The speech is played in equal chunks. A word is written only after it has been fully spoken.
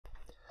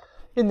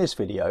In this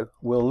video,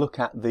 we'll look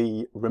at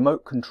the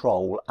remote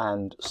control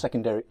and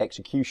secondary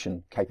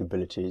execution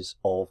capabilities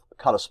of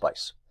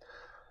ColourSpace.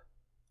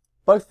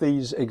 Both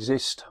these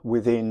exist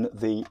within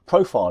the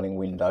profiling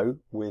window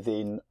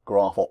within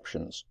Graph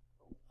Options.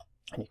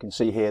 And you can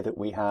see here that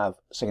we have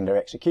secondary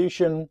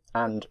execution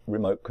and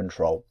remote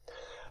control.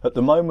 At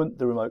the moment,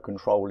 the remote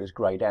control is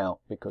grayed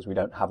out because we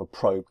don't have a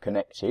probe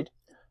connected.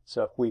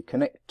 So if we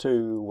connect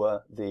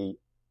to the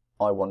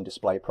i1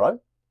 Display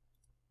Pro,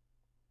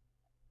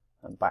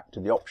 and back to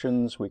the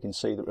options, we can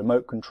see that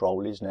remote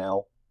control is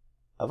now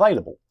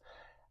available.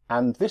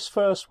 And this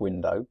first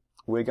window,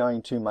 we're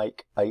going to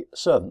make a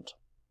servant.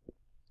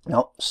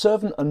 Now,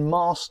 servant and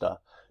master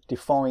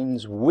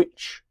defines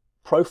which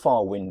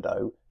profile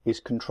window is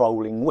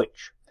controlling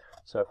which.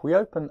 So if we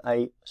open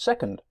a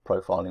second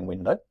profiling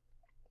window,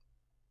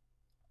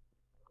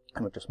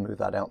 and we'll just move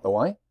that out the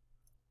way.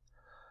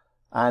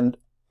 And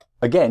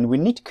again, we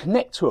need to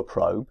connect to a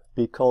probe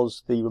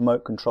because the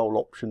remote control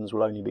options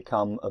will only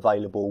become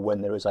available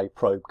when there is a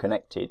probe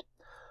connected.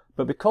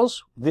 But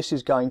because this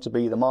is going to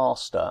be the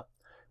master,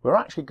 we're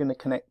actually going to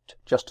connect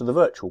just to the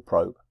virtual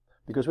probe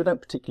because we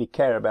don't particularly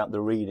care about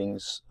the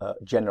readings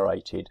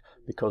generated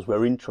because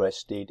we're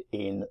interested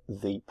in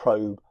the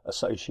probe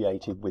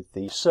associated with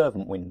the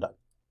servant window.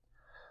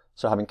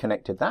 So having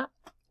connected that,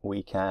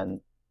 we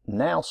can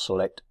now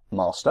select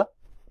master.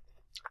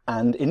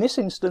 And in this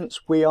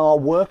instance, we are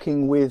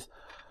working with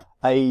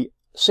a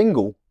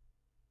single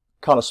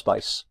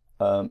ColourSpace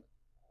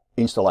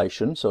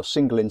installation, so a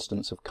single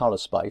instance of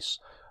ColourSpace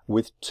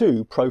with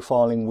two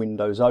profiling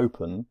windows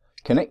open,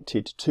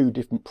 connected to two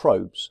different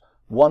probes,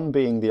 one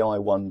being the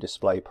i1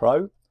 Display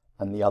Pro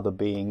and the other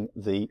being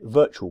the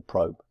virtual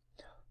probe.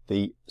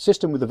 The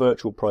system with the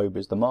virtual probe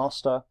is the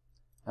master,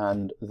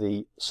 and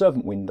the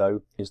servant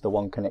window is the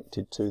one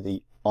connected to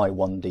the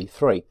i1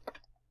 D3.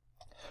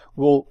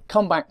 We'll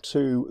come back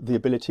to the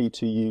ability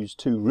to use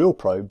two real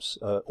probes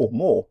or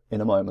more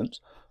in a moment,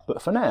 but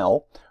for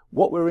now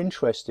what we're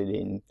interested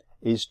in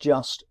is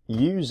just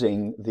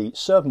using the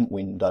servant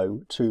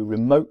window to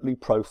remotely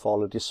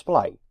profile a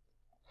display.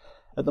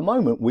 At the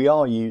moment we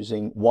are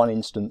using one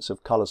instance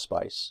of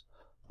ColourSpace,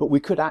 but we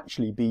could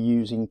actually be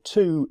using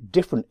two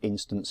different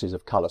instances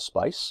of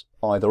ColourSpace,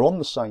 either on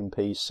the same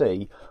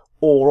PC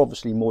or,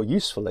 obviously more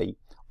usefully,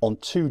 on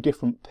two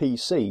different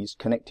PCs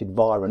connected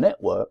via a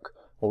network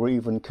or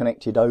even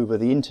connected over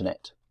the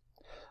internet.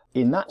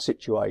 In that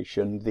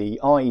situation, the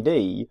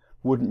ID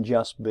wouldn't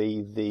just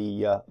be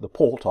the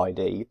port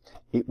ID,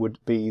 it would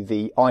be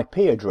the IP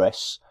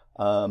address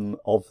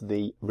of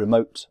the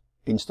remote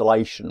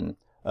installation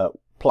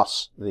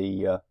plus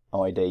the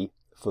ID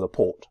for the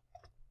port.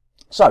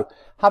 So,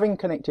 having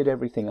connected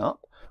everything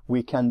up,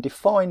 we can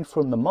define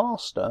from the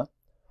master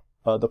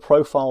the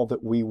profile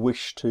that we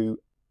wish to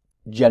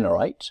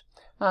generate,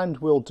 and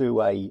we'll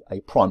do a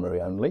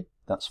primary only,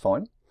 that's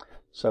fine.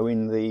 So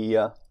in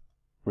the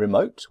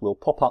remote, we'll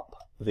pop up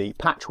the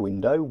patch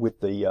window with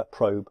the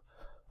probe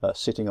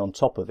sitting on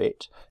top of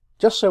it.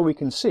 Just so we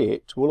can see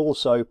it, we'll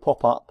also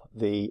pop up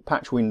the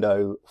patch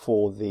window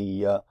for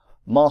the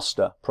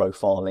master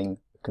profiling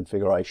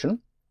configuration.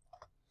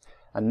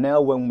 And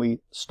now when we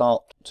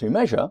start to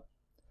measure,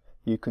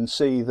 you can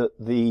see that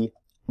the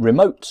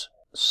remote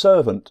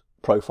servant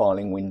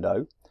profiling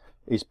window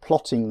is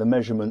plotting the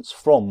measurements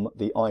from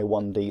the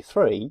i1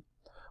 D3,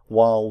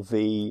 while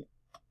the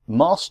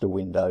master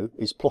window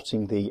is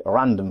plotting the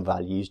random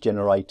values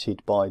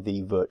generated by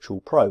the virtual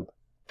probe.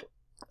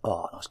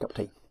 Oh, nice cup of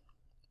tea.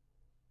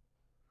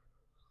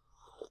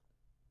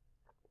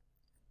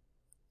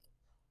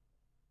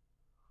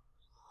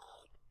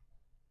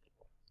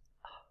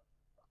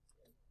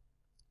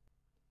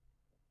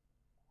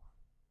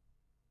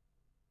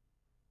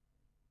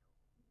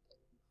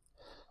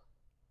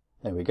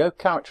 There we go,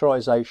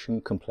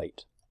 characterization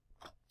complete.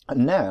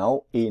 And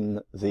now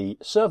in the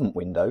servant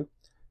window,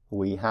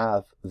 we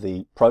have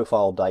the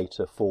profile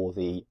data for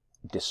the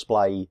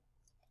display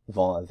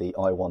via the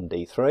i1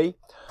 D3,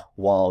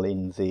 while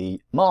in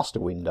the master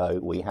window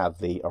we have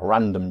the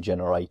random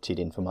generated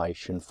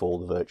information for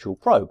the virtual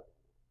probe.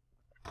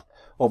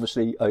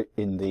 Obviously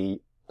in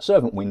the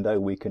servant window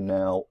we can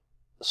now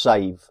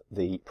save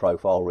the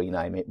profile,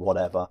 rename it,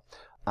 whatever,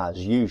 as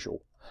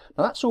usual.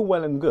 Now that's all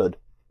well and good,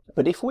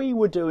 but if we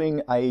were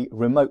doing a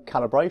remote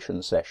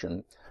calibration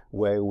session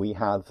where we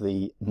have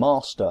the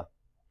master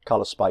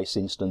ColourSpace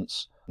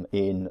instance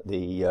in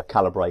the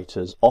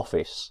calibrator's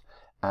office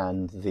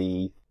and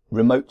the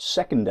remote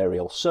secondary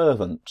or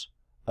servant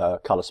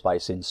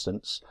ColourSpace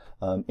instance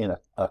in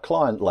a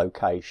client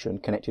location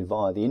connected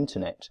via the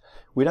internet,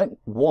 we don't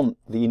want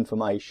the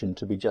information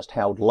to be just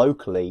held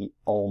locally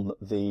on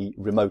the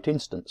remote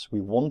instance.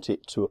 We want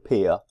it to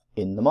appear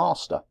in the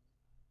master.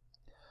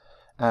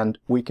 And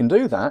we can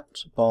do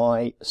that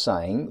by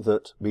saying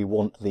that we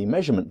want the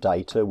measurement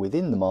data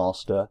within the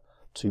master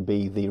to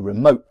be the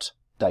remote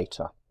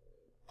data.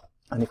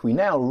 And if we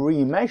now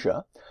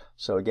remeasure,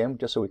 so again,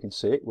 just so we can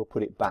see it, we'll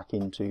put it back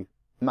into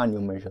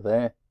manual measure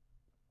there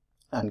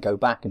and go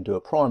back and do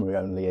a primary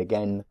only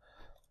again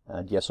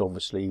And yes,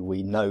 obviously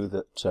we know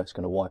that it's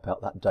going to wipe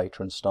out that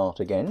data and start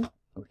again,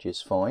 which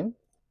is fine.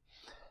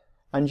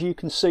 And you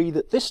can see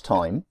that this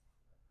time,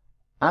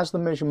 as the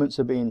measurements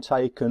are being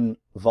taken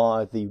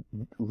via the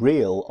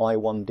real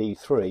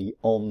I1D3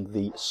 on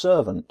the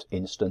servant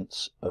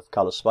instance of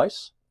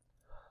ColourSpace,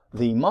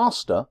 the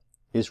master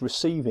is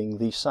receiving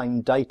the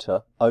same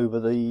data over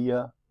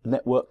the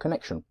network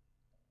connection.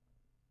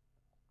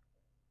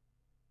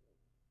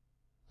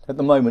 At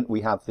the moment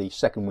we have the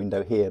second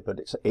window here, but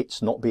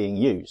it's not being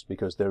used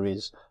because there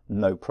is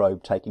no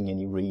probe taking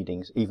any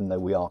readings. Even though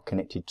we are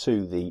connected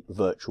to the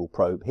virtual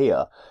probe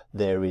here,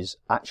 there is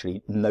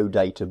actually no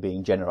data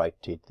being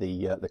generated.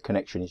 The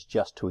connection is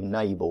just to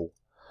enable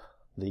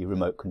the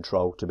remote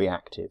control to be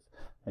active.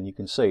 And you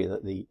can see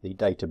that the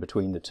data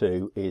between the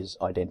two is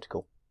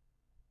identical.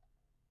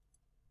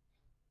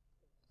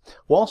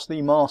 Whilst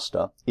the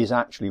master is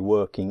actually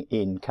working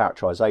in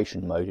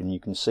characterization mode, and you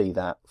can see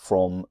that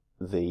from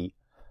the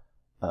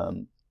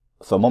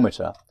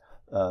thermometer,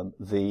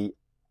 the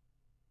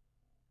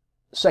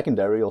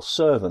secondary or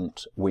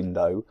servant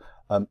window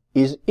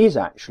is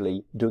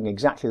actually doing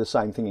exactly the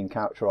same thing in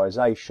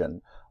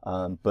characterization,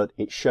 but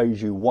it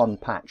shows you one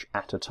patch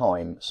at a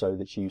time so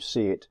that you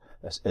see it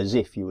as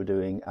if you were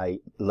doing a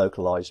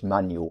localized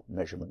manual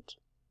measurement.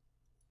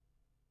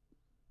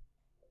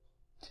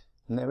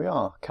 And there we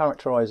are,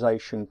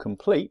 characterization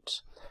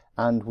complete,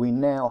 and we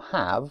now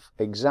have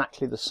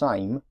exactly the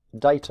same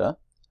data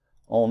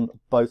on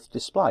both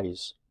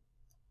displays.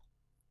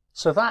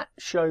 So that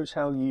shows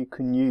how you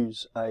can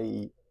use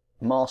a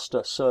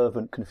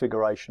master-servant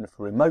configuration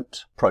for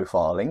remote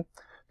profiling,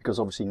 because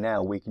obviously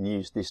now we can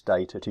use this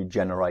data to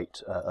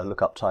generate a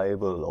lookup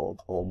table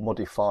or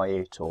modify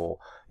it, or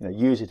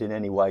use it in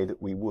any way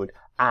that we would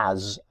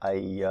as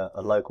a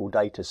local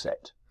data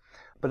set.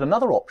 But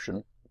another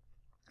option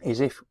is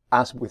if,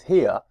 as with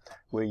here,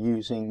 we're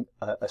using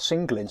a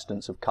single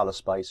instance of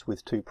ColourSpace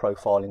with two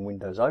profiling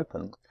windows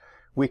open,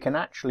 we can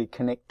actually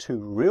connect two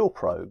real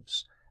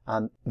probes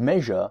and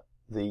measure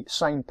the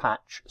same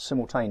patch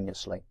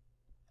simultaneously.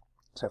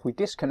 So if we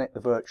disconnect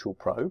the virtual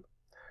probe,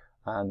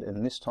 and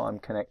in this time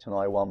connect an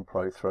I1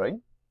 Pro 3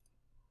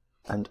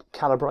 and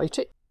calibrate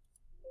it,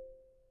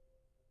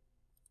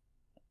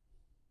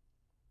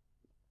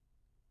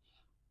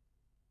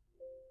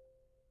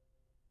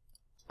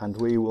 and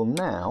we will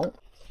now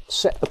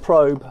set the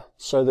probe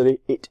so that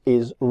it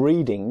is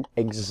reading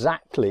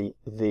exactly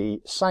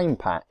the same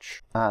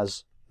patch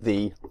as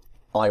the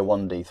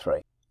I1D3.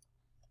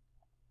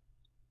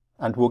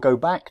 And we'll go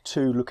back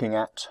to looking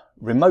at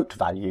remote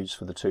values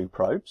for the two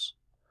probes.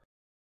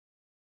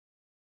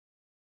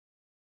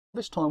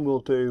 This time we'll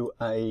do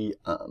a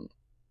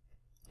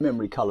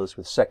memory colours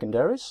with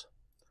secondaries.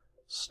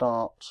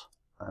 Start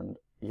and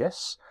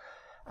yes.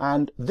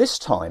 And this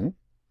time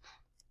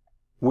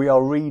we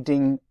are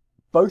reading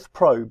both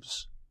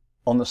probes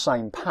on the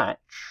same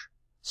patch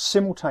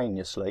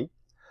simultaneously,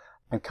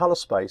 and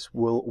ColourSpace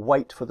will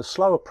wait for the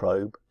slower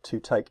probe to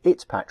take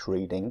its patch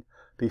reading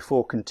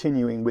before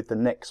continuing with the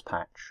next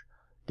patch,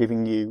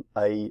 giving you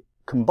a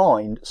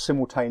combined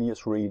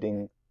simultaneous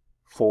reading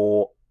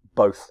for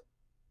both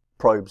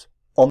probes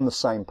on the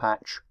same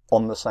patch,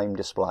 on the same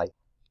display.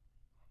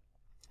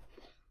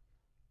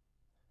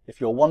 If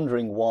you're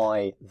wondering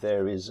why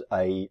there is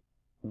a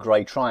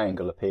grey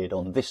triangle appeared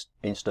on this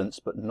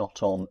instance but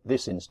not on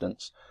this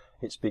instance,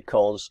 it's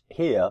because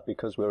here,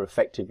 because we're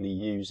effectively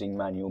using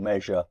manual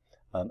measure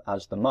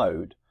as the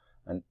mode,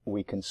 and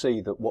we can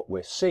see that what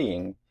we're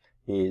seeing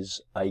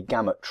is a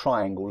gamut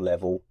triangle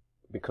level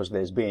because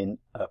there's been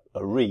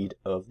a read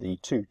of the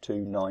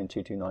 229,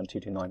 229,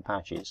 229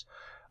 patches.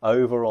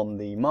 Over on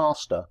the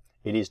master,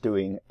 it is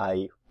doing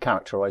a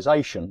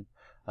characterization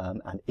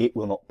and it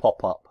will not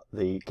pop up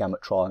the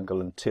gamut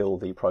triangle until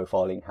the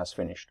profiling has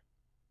finished.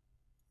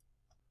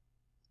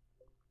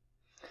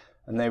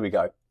 And there we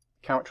go.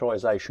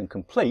 Characterization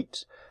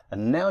complete,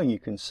 and now you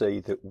can see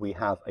that we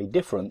have a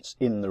difference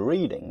in the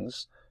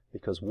readings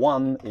because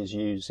one is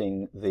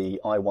using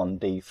the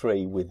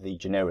I1D3 with the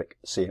generic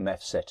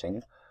CMF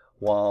setting,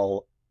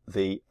 while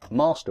the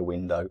master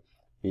window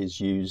is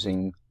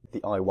using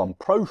the I1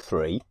 Pro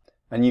 3,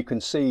 and you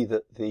can see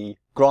that the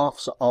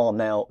graphs are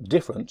now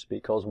different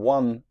because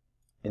one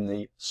in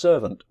the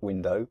servant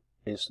window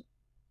is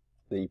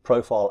the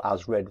profile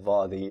as read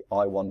via the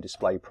I1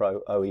 Display Pro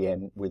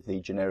OEM with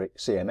the generic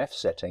CMF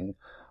setting,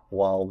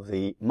 while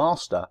the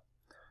master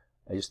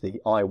is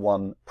the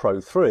I1 Pro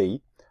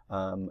 3,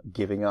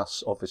 giving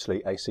us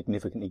obviously a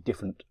significantly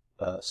different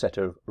set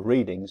of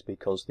readings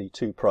because the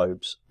two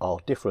probes are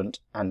different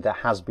and there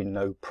has been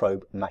no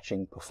probe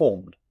matching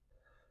performed.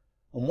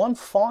 And one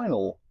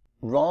final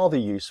rather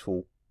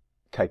useful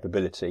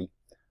capability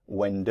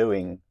when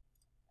doing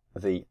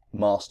the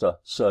master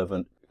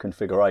servant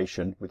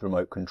configuration with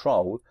remote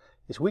control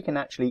is we can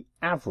actually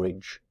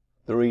average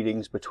the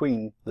readings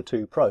between the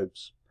two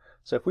probes.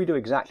 So if we do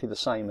exactly the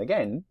same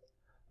again,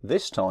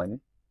 this time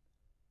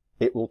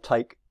it will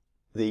take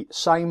the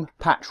same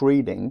patch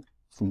reading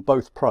from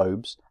both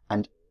probes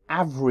and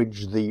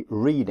average the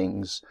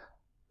readings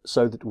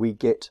so that we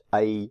get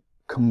a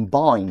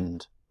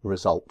combined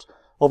result.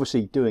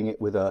 Obviously doing it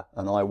with an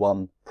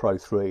i1 Pro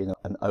 3 and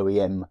an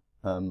OEM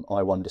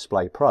i1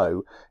 Display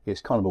Pro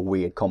is kind of a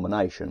weird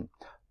combination,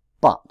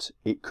 but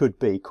it could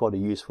be quite a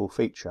useful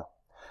feature.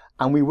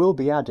 And we will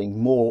be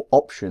adding more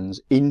options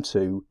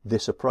into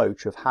this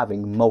approach of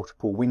having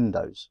multiple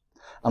windows.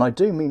 And I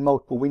do mean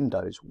multiple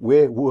windows.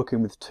 We're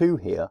working with 2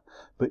 here,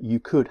 but you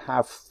could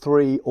have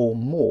 3 or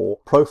more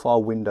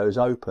profile windows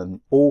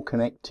open, all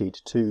connected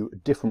to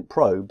different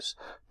probes,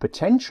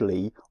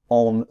 potentially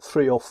on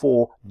 3 or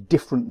 4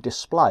 different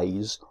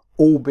displays,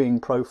 all being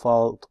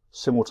profiled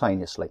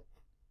simultaneously.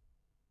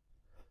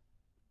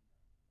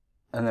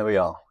 And there we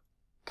are.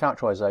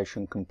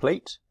 Characterization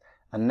complete.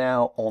 And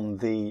now on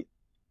the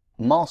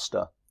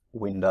master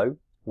window,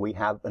 we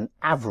have an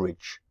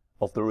average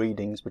of the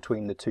readings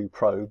between the 2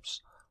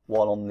 probes,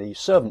 while on the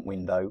servant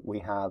window we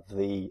have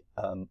the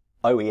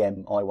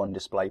OEM i1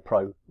 Display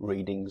Pro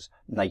readings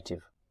native.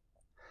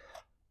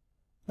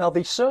 Now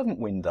the servant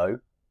window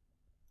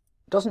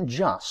doesn't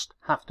just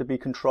have to be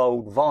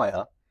controlled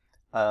via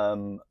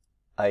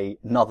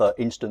another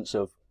instance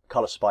of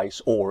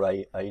ColourSpace or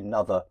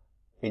another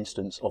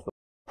instance of the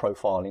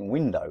profiling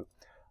window.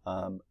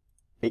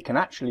 It can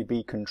actually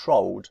be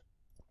controlled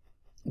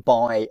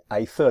by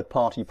a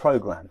third-party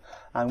program,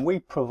 and we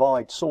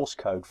provide source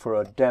code for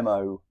a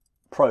demo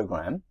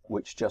program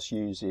which just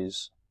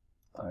uses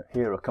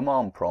here a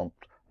command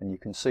prompt, and you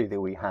can see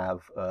that we have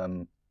a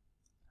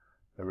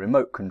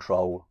remote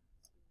control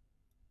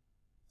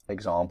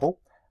example,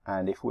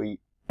 and if we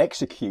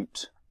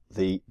execute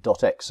the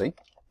 .exe,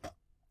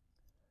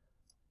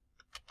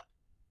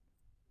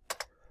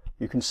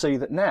 you can see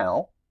that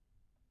now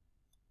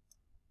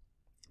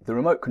the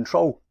remote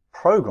control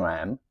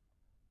program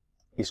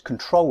is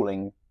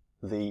controlling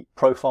the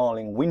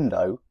profiling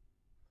window,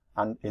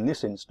 and in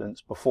this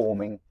instance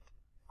performing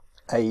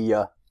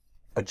a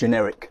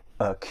generic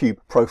cube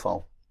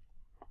profile.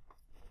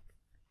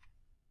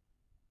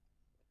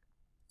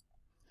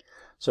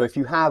 So if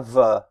you have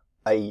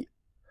a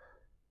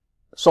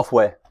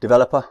software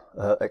developer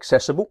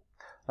accessible,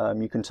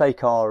 you can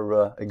take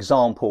our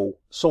example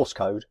source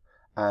code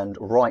and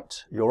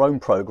write your own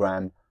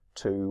program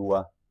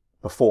to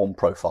perform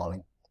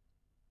profiling.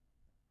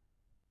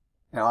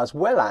 Now, as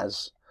well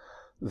as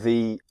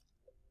the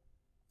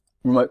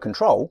remote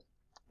control,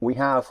 we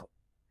have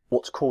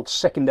what's called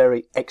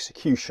secondary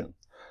execution.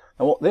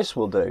 And what this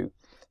will do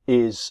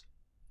is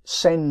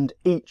send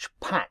each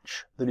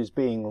patch that is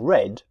being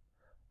read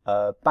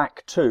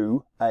back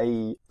to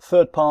a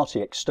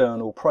third-party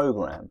external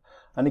program.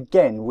 And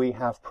again, we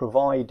have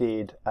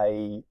provided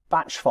a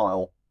batch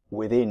file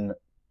within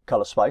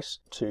ColourSpace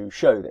to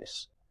show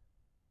this.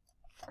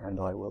 And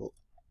I will,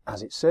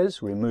 as it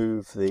says,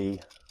 remove the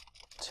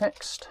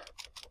text,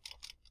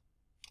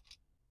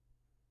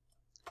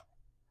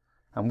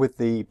 and with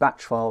the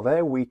batch file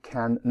there we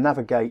can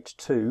navigate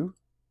to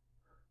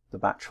the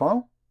batch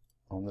file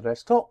on the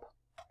desktop,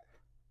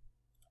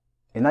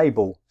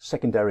 enable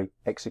secondary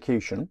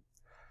execution,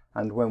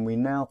 and when we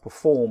now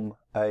perform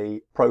a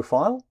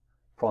profile,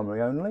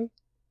 primary only,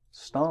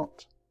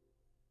 start,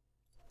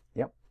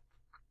 yep,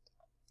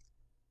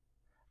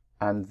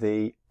 and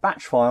the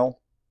batch file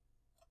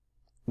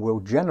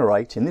will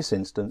generate, in this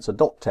instance,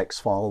 a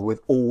 .text file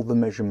with all the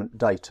measurement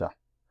data.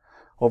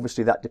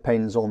 Obviously that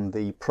depends on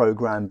the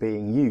program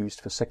being used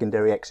for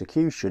secondary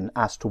execution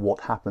as to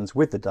what happens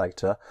with the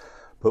data,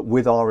 but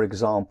with our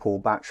example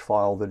batch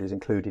file that is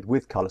included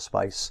with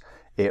ColourSpace,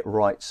 it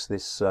writes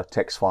this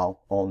text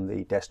file on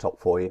the desktop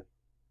for you.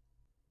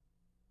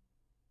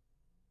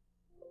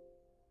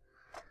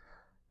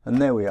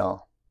 And there we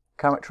are,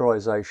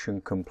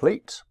 characterization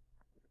complete.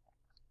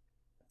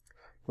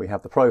 We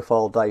have the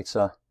profile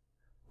data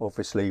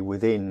obviously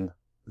within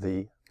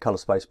the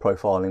ColourSpace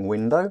profiling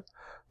window,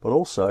 but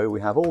also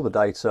we have all the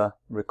data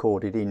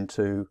recorded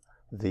into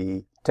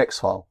the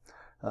text file,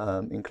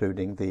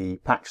 including the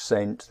patch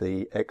sent,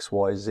 the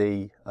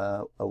XYZ,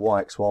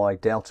 YXY,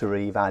 delta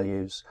E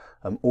values,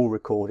 all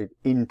recorded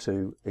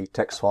into the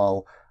text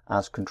file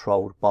as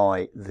controlled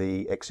by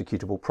the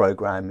executable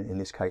program, in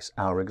this case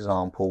our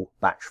example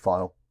batch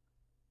file.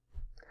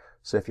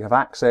 So if you have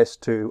access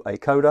to a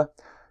coder,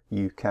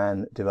 you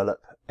can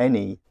develop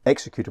any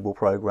executable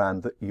program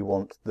that you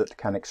want that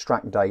can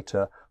extract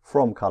data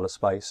from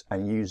ColourSpace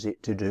and use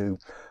it to do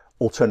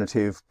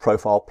alternative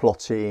profile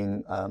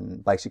plotting,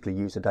 basically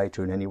use the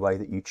data in any way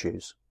that you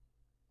choose.